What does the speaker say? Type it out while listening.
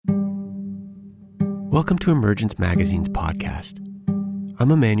Welcome to Emergence Magazine's podcast.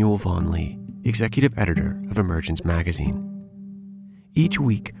 I'm Emmanuel Vaughn Lee, executive editor of Emergence Magazine. Each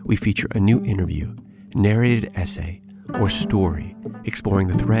week, we feature a new interview, narrated essay, or story exploring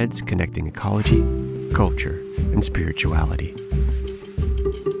the threads connecting ecology, culture, and spirituality.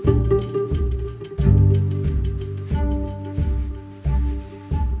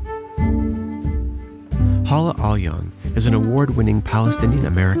 Hala Alyan is an award-winning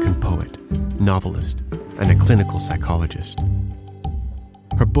Palestinian-American poet, novelist, and a clinical psychologist.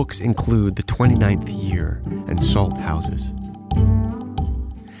 Her books include The 29th Year and Salt Houses.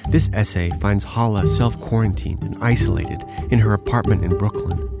 This essay finds Hala self-quarantined and isolated in her apartment in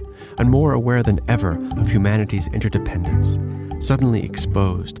Brooklyn, and more aware than ever of humanity's interdependence, suddenly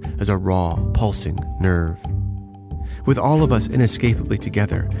exposed as a raw, pulsing nerve. With all of us inescapably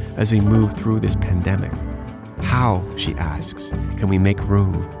together as we move through this pandemic, how, she asks, can we make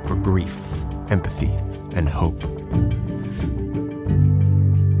room for grief, empathy, and hope?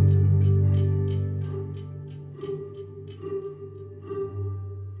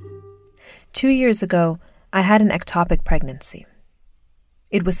 Two years ago, I had an ectopic pregnancy.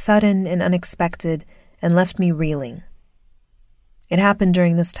 It was sudden and unexpected and left me reeling. It happened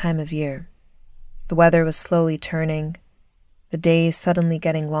during this time of year. The weather was slowly turning, the days suddenly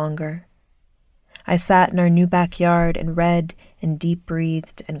getting longer. I sat in our new backyard and read and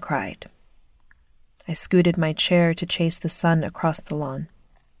deep-breathed and cried. I scooted my chair to chase the sun across the lawn.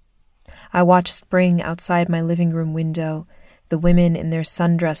 I watched spring outside my living room window, the women in their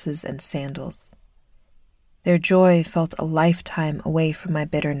sundresses and sandals. Their joy felt a lifetime away from my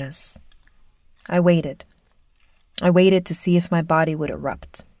bitterness. I waited. I waited to see if my body would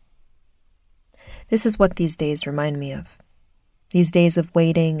erupt. This is what these days remind me of. These days of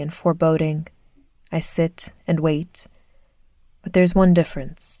waiting and foreboding. I sit and wait. But there's one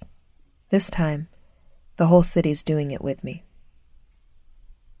difference. This time, the whole city's doing it with me.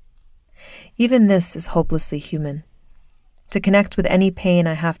 Even this is hopelessly human. To connect with any pain,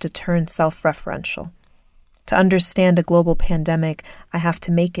 I have to turn self-referential. To understand a global pandemic, I have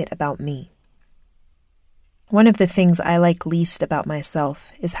to make it about me. One of the things I like least about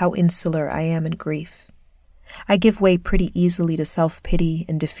myself is how insular I am in grief. I give way pretty easily to self-pity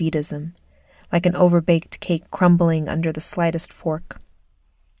and defeatism, like an overbaked cake crumbling under the slightest fork.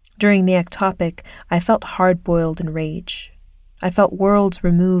 During the ectopic, I felt hard-boiled in rage. I felt worlds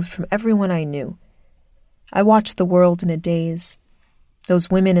removed from everyone I knew. I watched the world in a daze.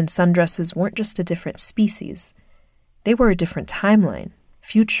 Those women in sundresses weren't just a different species. They were a different timeline,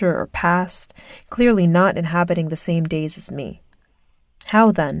 future or past, clearly not inhabiting the same days as me.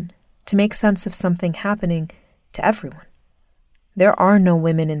 How, then, to make sense of something happening to everyone? There are no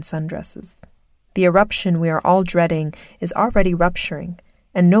women in sundresses. The eruption we are all dreading is already rupturing,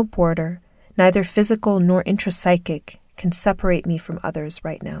 and no border, neither physical nor intrapsychic, can separate me from others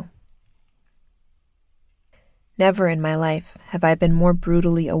right now. Never in my life have I been more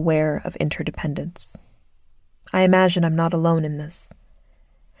brutally aware of interdependence. I imagine I'm not alone in this.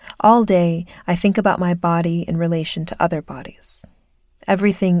 All day, I think about my body in relation to other bodies.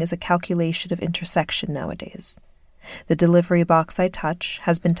 Everything is a calculation of intersection nowadays. The delivery box I touch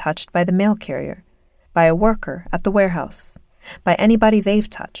has been touched by the mail carrier, by a worker at the warehouse, by anybody they've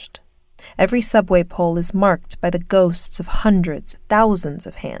touched. Every subway pole is marked by the ghosts of hundreds, thousands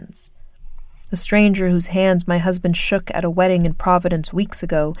of hands. The stranger whose hands my husband shook at a wedding in Providence weeks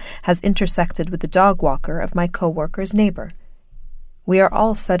ago has intersected with the dog walker of my co-worker's neighbor. We are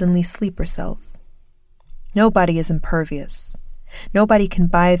all suddenly sleeper cells. Nobody is impervious. Nobody can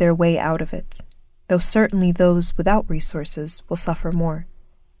buy their way out of it, though certainly those without resources will suffer more.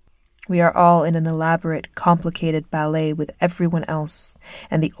 We are all in an elaborate, complicated ballet with everyone else,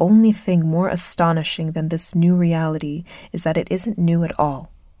 and the only thing more astonishing than this new reality is that it isn't new at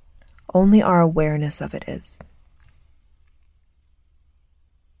all. Only our awareness of it is.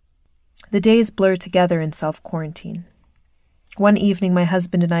 The days blur together in self-quarantine. One evening, my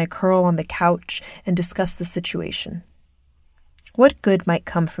husband and I curl on the couch and discuss the situation. What good might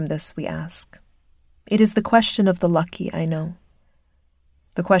come from this, we ask. It is the question of the lucky, I know.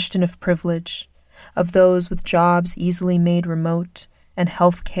 The question of privilege, of those with jobs easily made remote, and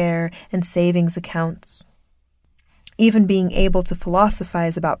health care and savings accounts. Even being able to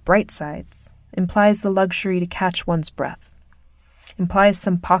philosophize about bright sides implies the luxury to catch one's breath, implies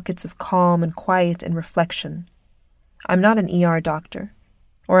some pockets of calm and quiet and reflection. I'm not an ER doctor,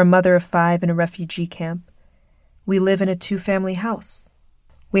 or a mother of 5 in a refugee camp. We live in a 2-family house.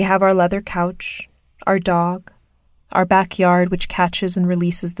 We have our leather couch, our dog, our backyard which catches and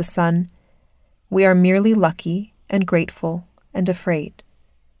releases the sun. We are merely lucky and grateful and afraid.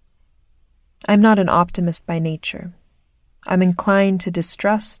 I'm not an optimist by nature. I'm inclined to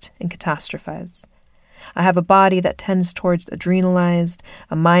distrust and catastrophize. I have a body that tends towards adrenalized,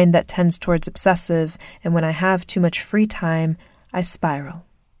 a mind that tends towards obsessive, and when I have too much free time, I spiral.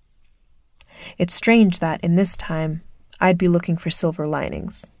 It's strange that, in this time, I'd be looking for silver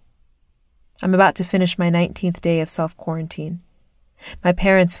linings. I'm about to finish my 19th day of self-quarantine. My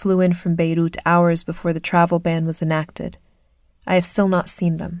parents flew in from Beirut hours before the travel ban was enacted. I have still not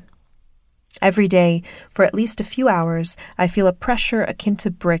seen them. Every day, for at least a few hours, I feel a pressure akin to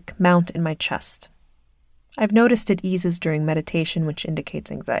brick mount in my chest. I've noticed it eases during meditation, which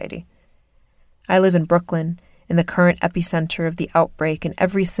indicates anxiety. I live in Brooklyn, in the current epicenter of the outbreak, and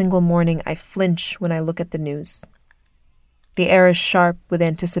every single morning I flinch when I look at the news. The air is sharp with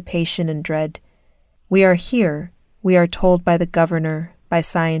anticipation and dread. We are here, we are told by the governor, by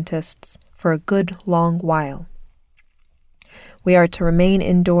scientists, for a good long while. We are to remain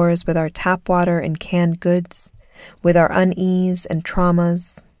indoors with our tap water and canned goods, with our unease and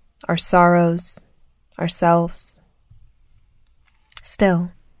traumas, our sorrows, ourselves.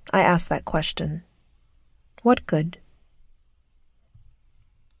 Still, I ask that question. What good?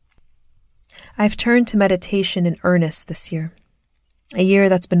 I've turned to meditation in earnest this year. A year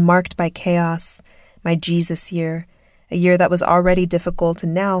that's been marked by chaos, my Jesus year, a year that was already difficult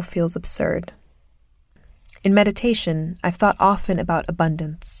and now feels absurd. In meditation, I've thought often about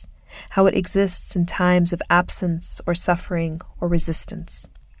abundance, how it exists in times of absence or suffering or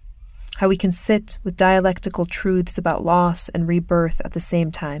resistance, how we can sit with dialectical truths about loss and rebirth at the same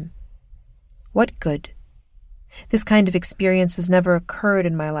time. What good? This kind of experience has never occurred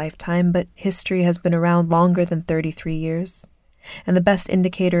in my lifetime, but history has been around longer than 33 years, and the best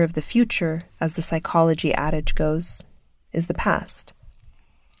indicator of the future, as the psychology adage goes, is the past.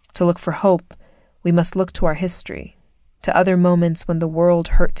 To look for hope, we must look to our history, to other moments when the world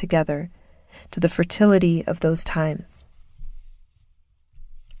hurt together, to the fertility of those times.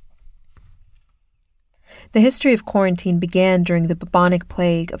 The history of quarantine began during the bubonic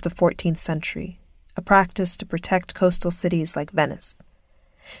plague of the 14th century, a practice to protect coastal cities like Venice.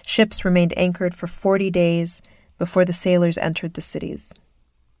 Ships remained anchored for 40 days before the sailors entered the cities.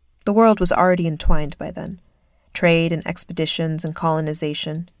 The world was already entwined by then, trade and expeditions and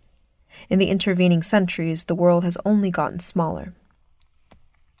colonization. In the intervening centuries, the world has only gotten smaller.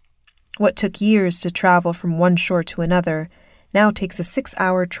 What took years to travel from one shore to another now takes a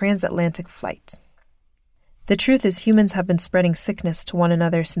 6-hour transatlantic flight. The truth is, humans have been spreading sickness to one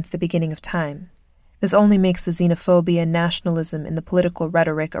another since the beginning of time. This only makes the xenophobia and nationalism in the political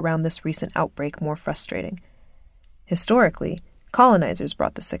rhetoric around this recent outbreak more frustrating. Historically, colonizers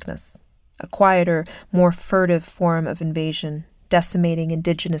brought the sickness, a quieter, more furtive form of invasion, decimating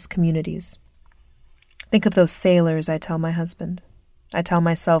indigenous communities. Think of those sailors, I tell my husband. I tell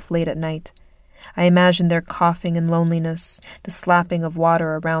myself late at night. I imagine their coughing and loneliness, the slapping of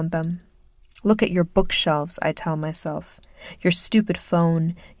water around them. Look at your bookshelves, I tell myself, your stupid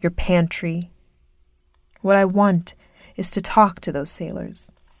phone, your pantry. What I want is to talk to those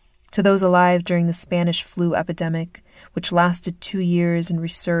sailors, to those alive during the Spanish flu epidemic, which lasted 2 years and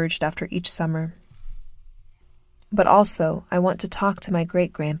resurged after each summer. But also, I want to talk to my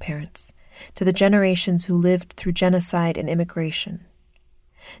great-grandparents, to the generations who lived through genocide and immigration.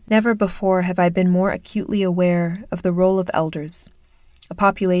 Never before have I been more acutely aware of the role of elders, a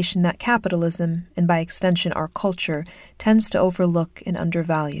population that capitalism, and by extension our culture, tends to overlook and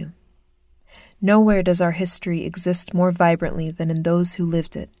undervalue. Nowhere does our history exist more vibrantly than in those who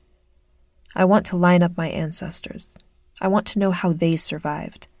lived it. I want to line up my ancestors. I want to know how they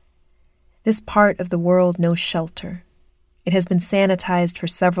survived. This part of the world knows shelter. It has been sanitized for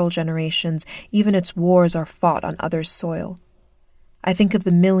several generations. Even its wars are fought on other soil. I think of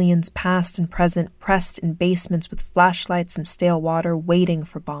the millions, past and present, pressed in basements with flashlights and stale water, waiting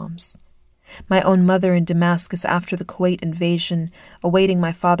for bombs. My own mother in Damascus after the Kuwait invasion, awaiting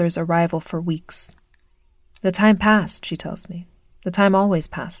my father's arrival for weeks. The time passed, she tells me. The time always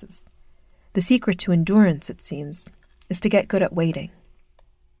passes. The secret to endurance, it seems, is to get good at waiting.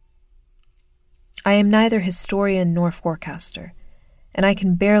 I am neither historian nor forecaster, and I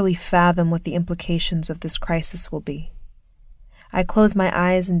can barely fathom what the implications of this crisis will be. I close my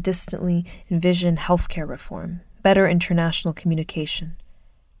eyes and distantly envision healthcare reform, better international communication.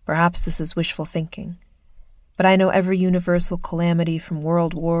 Perhaps this is wishful thinking, but I know every universal calamity from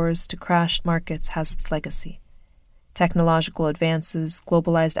world wars to crashed markets has its legacy. Technological advances,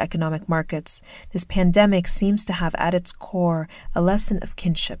 globalized economic markets, this pandemic seems to have at its core a lesson of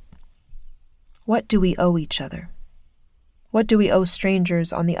kinship. What do we owe each other? What do we owe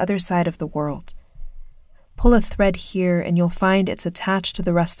strangers on the other side of the world? Pull a thread here and you'll find it's attached to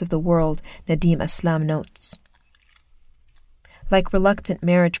the rest of the world, Nadim Aslam notes. Like reluctant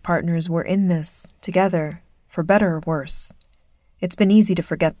marriage partners, we're in this, together, for better or worse. It's been easy to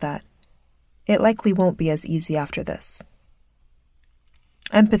forget that. It likely won't be as easy after this.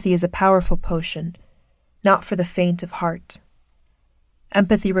 Empathy is a powerful potion, not for the faint of heart.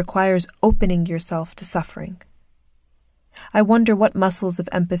 Empathy requires opening yourself to suffering. I wonder what muscles of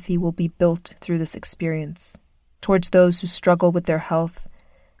empathy will be built through this experience, towards those who struggle with their health,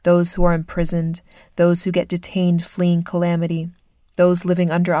 those who are imprisoned, those who get detained fleeing calamity, those living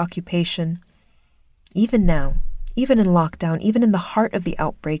under occupation. Even now, even in lockdown, even in the heart of the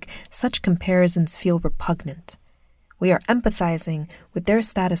outbreak, such comparisons feel repugnant. We are empathizing with their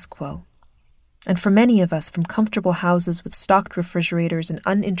status quo. And for many of us, from comfortable houses with stocked refrigerators and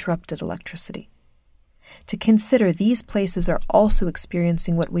uninterrupted electricity. To consider these places are also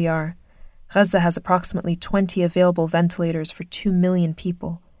experiencing what we are. Gaza has approximately 20 available ventilators for 2 million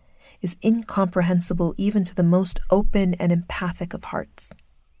people, is incomprehensible even to the most open and empathic of hearts.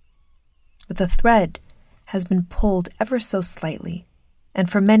 But the thread has been pulled ever so slightly, and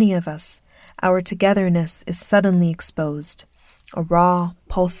for many of us, our togetherness is suddenly exposed, a raw,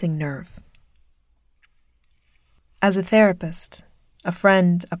 pulsing nerve. As a therapist, a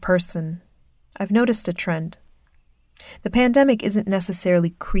friend, a person, I've noticed a trend. The pandemic isn't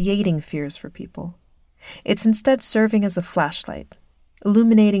necessarily creating fears for people. It's instead serving as a flashlight,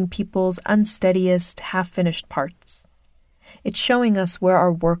 illuminating people's unsteadiest, half-finished parts. It's showing us where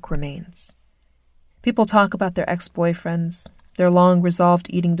our work remains. People talk about their ex-boyfriends, their long-resolved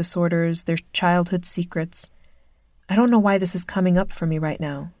eating disorders, their childhood secrets. I don't know why this is coming up for me right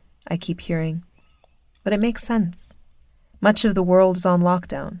now, I keep hearing. But it makes sense. Much of the world is on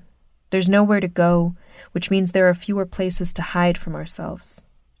lockdown. There's nowhere to go, which means there are fewer places to hide from ourselves,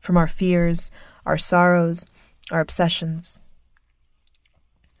 from our fears, our sorrows, our obsessions.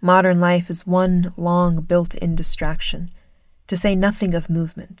 Modern life is one long built-in distraction, to say nothing of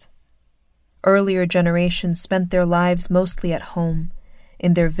movement. Earlier generations spent their lives mostly at home,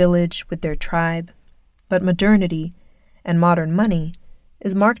 in their village with their tribe, but modernity, and modern money,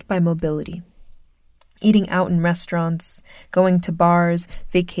 is marked by mobility. Eating out in restaurants, going to bars,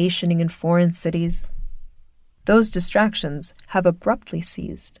 vacationing in foreign cities. Those distractions have abruptly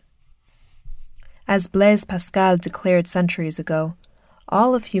ceased. As Blaise Pascal declared centuries ago,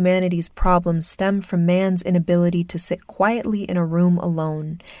 all of humanity's problems stem from man's inability to sit quietly in a room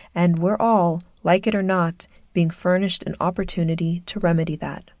alone, and we're all, like it or not, being furnished an opportunity to remedy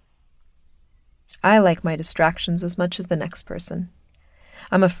that. I like my distractions as much as the next person.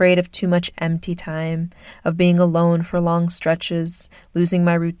 I'm afraid of too much empty time, of being alone for long stretches, losing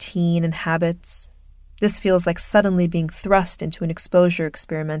my routine and habits. This feels like suddenly being thrust into an exposure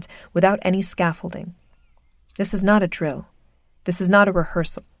experiment without any scaffolding. This is not a drill. This is not a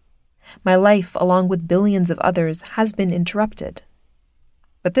rehearsal. My life, along with billions of others, has been interrupted.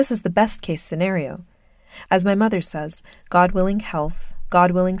 But this is the best-case scenario. As my mother says, God willing health,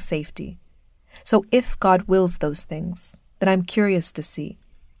 God willing safety. So if God wills those things, then I'm curious to see,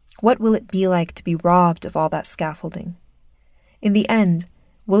 what will it be like to be robbed of all that scaffolding? In the end,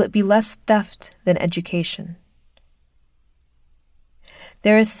 will it be less theft than education?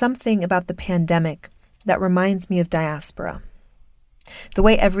 There is something about the pandemic that reminds me of diaspora. The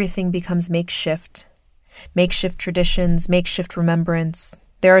way everything becomes makeshift traditions, makeshift remembrance.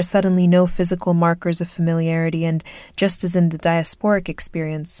 There are suddenly no physical markers of familiarity, and just as in the diasporic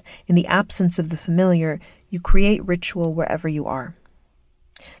experience, in the absence of the familiar, you create ritual wherever you are.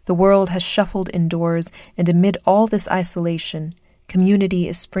 The world has shuffled indoors, and amid all this isolation, community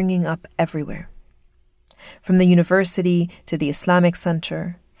is springing up everywhere. From the university to the Islamic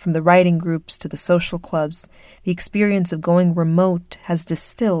center, from the writing groups to the social clubs, the experience of going remote has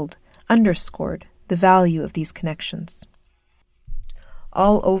distilled, underscored the value of these connections.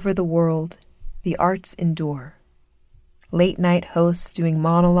 All over the world, the arts endure. Late-night hosts doing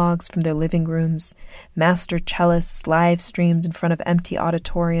monologues from their living rooms, master cellists live-streamed in front of empty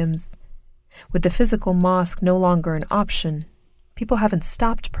auditoriums. With the physical mosque no longer an option, people haven't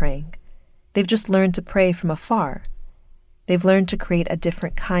stopped praying. They've just learned to pray from afar. They've learned to create a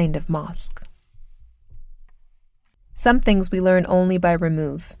different kind of mosque. Some things we learn only by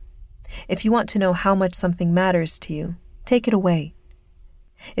remove. If you want to know how much something matters to you, take it away.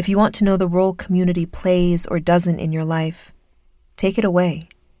 If you want to know the role community plays or doesn't in your life, take it away.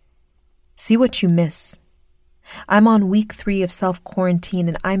 See what you miss. I'm on week 3 of self-quarantine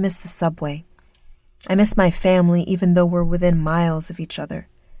and I miss the subway. I miss my family even though we're within miles of each other.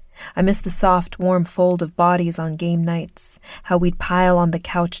 I miss the soft, warm fold of bodies on game nights, how we'd pile on the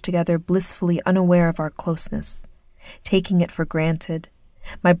couch together, blissfully unaware of our closeness, taking it for granted,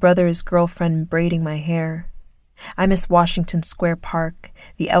 my brother's girlfriend braiding my hair. I miss Washington Square Park,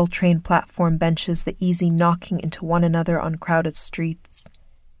 the L train platform benches, the easy knocking into one another on crowded streets.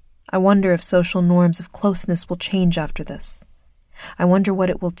 I wonder if social norms of closeness will change after this. I wonder what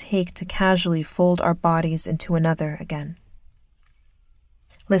it will take to casually fold our bodies into another again.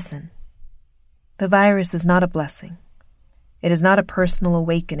 Listen, the virus is not a blessing. It is not a personal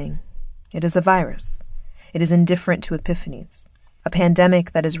awakening. It is a virus. It is indifferent to epiphanies. A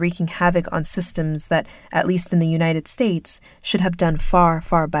pandemic that is wreaking havoc on systems that, at least in the United States, should have done far,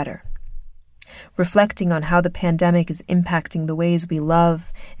 far better. Reflecting on how the pandemic is impacting the ways we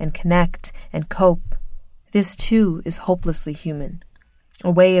love and connect and cope, this too is hopelessly human, a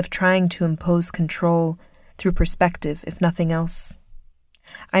way of trying to impose control through perspective, if nothing else.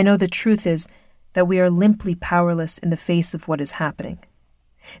 I know the truth is that we are limply powerless in the face of what is happening.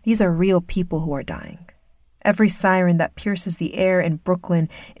 These are real people who are dying. Every siren that pierces the air in Brooklyn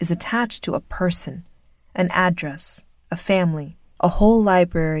is attached to a person, an address, a family, a whole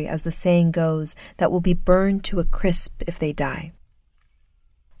library, as the saying goes, that will be burned to a crisp if they die.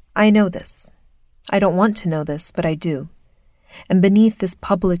 I know this. I don't want to know this, but I do. And beneath this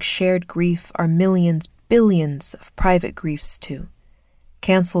public shared grief are millions, billions of private griefs too.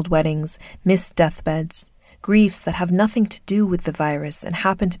 Canceled weddings, missed deathbeds, griefs that have nothing to do with the virus and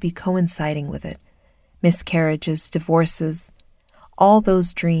happen to be coinciding with it. Miscarriages, divorces, all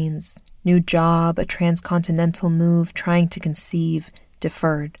those dreams, new job, a transcontinental move, trying to conceive,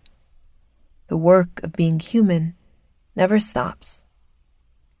 deferred. The work of being human never stops.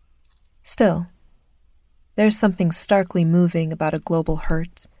 Still, there's something starkly moving about a global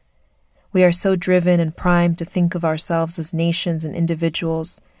hurt. We are so driven and primed to think of ourselves as nations and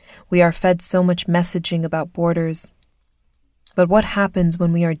individuals. We are fed so much messaging about borders. But what happens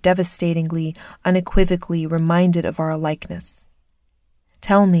when we are devastatingly, unequivocally reminded of our alikeness?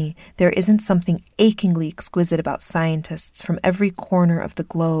 Tell me there isn't something achingly exquisite about scientists from every corner of the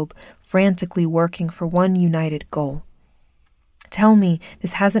globe frantically working for one united goal. Tell me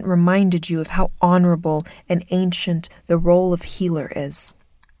this hasn't reminded you of how honorable and ancient the role of healer is.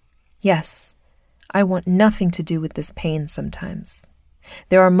 Yes, I want nothing to do with this pain sometimes.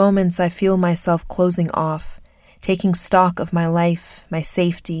 There are moments I feel myself closing off, taking stock of my life, my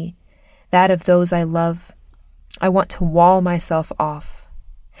safety, that of those I love. I want to wall myself off.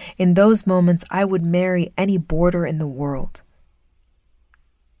 In those moments, I would marry any border in the world.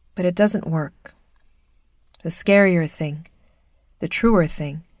 But it doesn't work. The scarier thing, the truer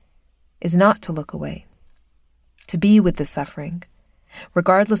thing, is not to look away, to be with the suffering.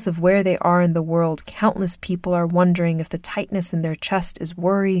 Regardless of where they are in the world, countless people are wondering if the tightness in their chest is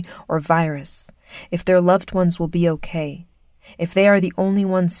worry or virus, if their loved ones will be okay, if they are the only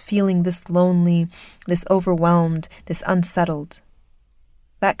ones feeling this lonely, this overwhelmed, this unsettled.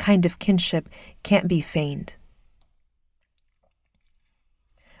 That kind of kinship can't be feigned.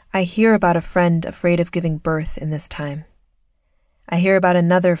 I hear about a friend afraid of giving birth in this time. I hear about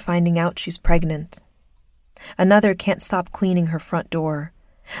another finding out she's pregnant. Another can't stop cleaning her front door.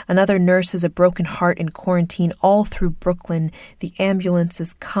 Another nurse has a broken heart in quarantine. All through Brooklyn, the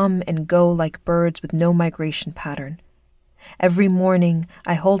ambulances come and go like birds with no migration pattern. Every morning,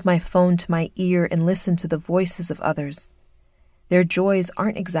 I hold my phone to my ear and listen to the voices of others. Their joys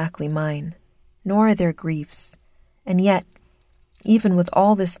aren't exactly mine, nor are their griefs. And yet, even with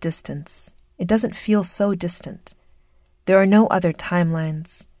all this distance, it doesn't feel so distant. There are no other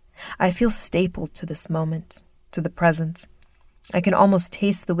timelines. I feel stapled to this moment, to the present. I can almost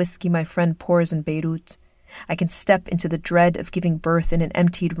taste the whiskey my friend pours in Beirut. I can step into the dread of giving birth in an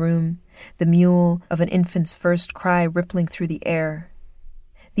emptied room, the mewl of an infant's first cry rippling through the air.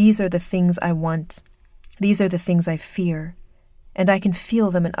 These are the things I want. These are the things I fear. And I can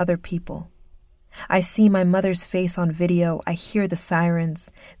feel them in other people. I see my mother's face on video. I hear the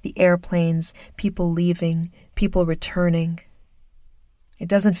sirens, the airplanes, people leaving, people returning. It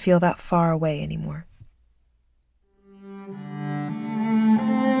doesn't feel that far away anymore.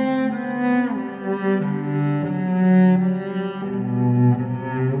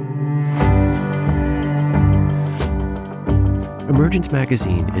 Emergence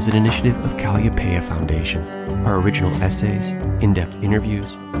Magazine is an initiative of Calliopeia Foundation. Our original essays, in-depth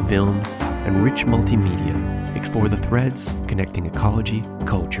interviews, films, and rich multimedia explore the threads connecting ecology,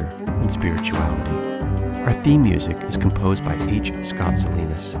 culture, and spirituality. Our theme music is composed by H. Scott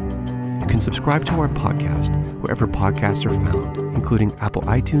Salinas. You can subscribe to our podcast wherever podcasts are found, including Apple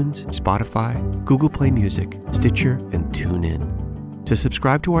iTunes, Spotify, Google Play Music, Stitcher, and TuneIn. To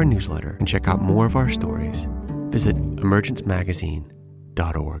subscribe to our newsletter and check out more of our stories, visit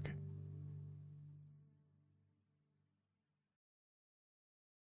emergencemagazine.org.